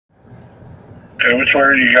Okay, which way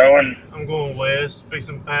are you going? I'm going west,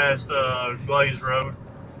 fixing past Blaze Road.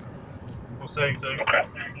 On 72. Okay.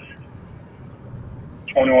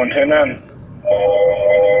 2110 then.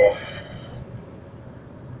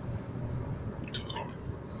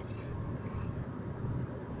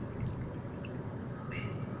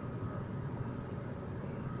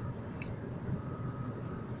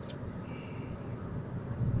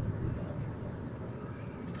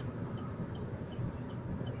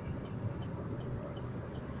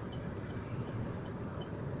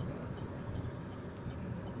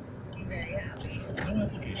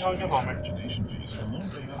 Oh, come on, man.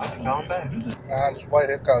 I can call him back. I'll just wait,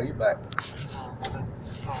 he'll call you back.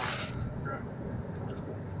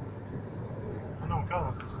 I know I'm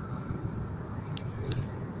calling.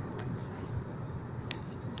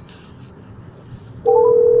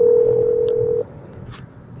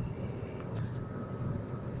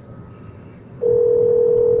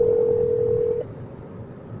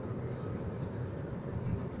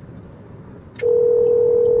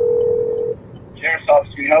 Sheriff's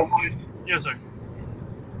Office, can you help, please? Yes, sir.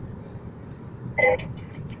 I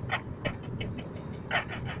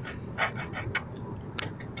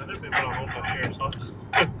did been put on hold by Sheriff's Office.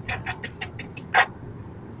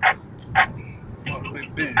 Must be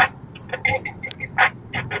big. Damn.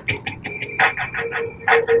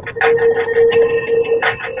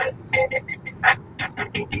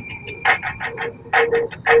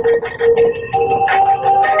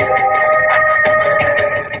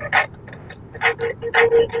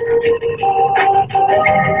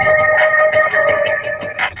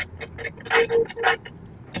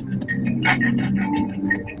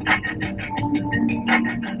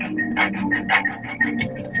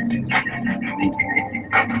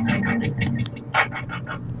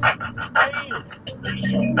 There you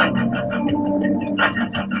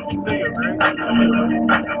go, Greg.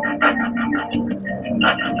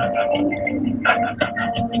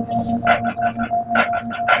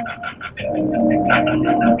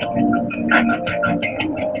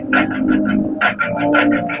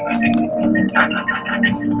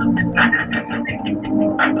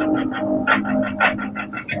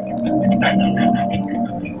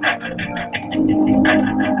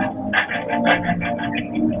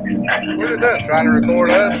 What are you doing? Trying to record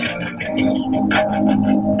us? What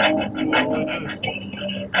will I do?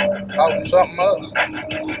 Holding something up?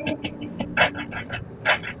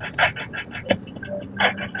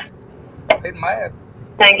 He's mad.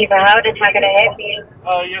 Thank you for holding. How can I help you?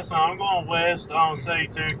 Yes, sir. I'm going west on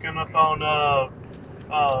 72, coming up on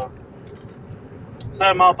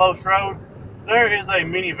 7 Mile Post Road. There is a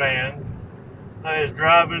minivan that is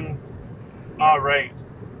driving irate.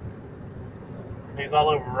 He's all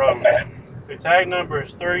over the road. The tag number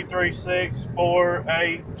is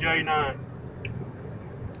 33648J9.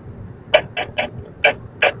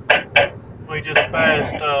 We just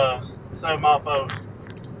passed 7 Mile Post.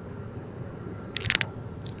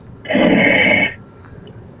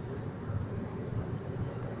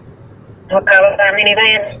 What color is our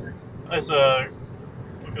minivan? It's a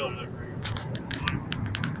what color is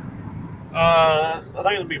that? I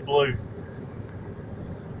think it'll be blue,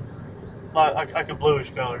 like a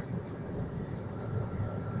bluish color.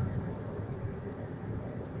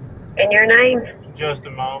 And your name?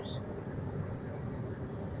 Justin Moss.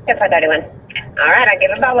 431. All right, I'll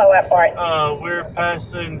give a bolo up for it. We're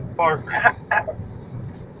passing Parker.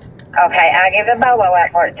 Okay, I'll give a bolo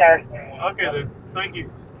up for it, sir. Okay then. Thank you.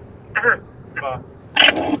 Uh-huh. Bye.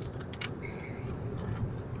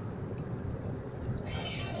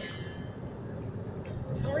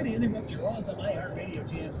 Sorry to interrupt your awesome iHeartRadio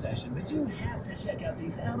jam session, but you have to check out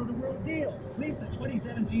these out-of-the-world deals. Lease the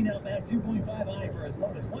 2017 Outback 2.5i for as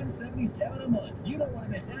low as $177 a month. You don't want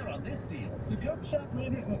to miss out on this deal. So come shop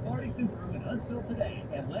Landers McClarty Subaru in Huntsville today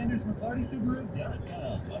at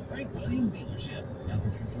LandersMcClartySubaru.com, a Frank Williams dealership. Now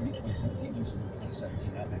through 2/30, 2017, lease the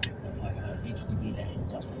 2017 Outback 2.5i HDV National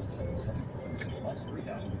Plus 177 for 36 months,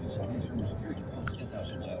 3,000 units on zero security deposit,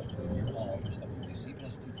 10,000 miles per year. All offers WBC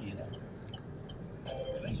plus TTNL.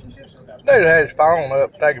 Dude had his phone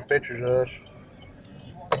up taking pictures of us.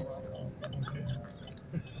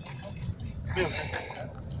 Yeah.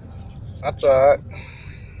 That's alright.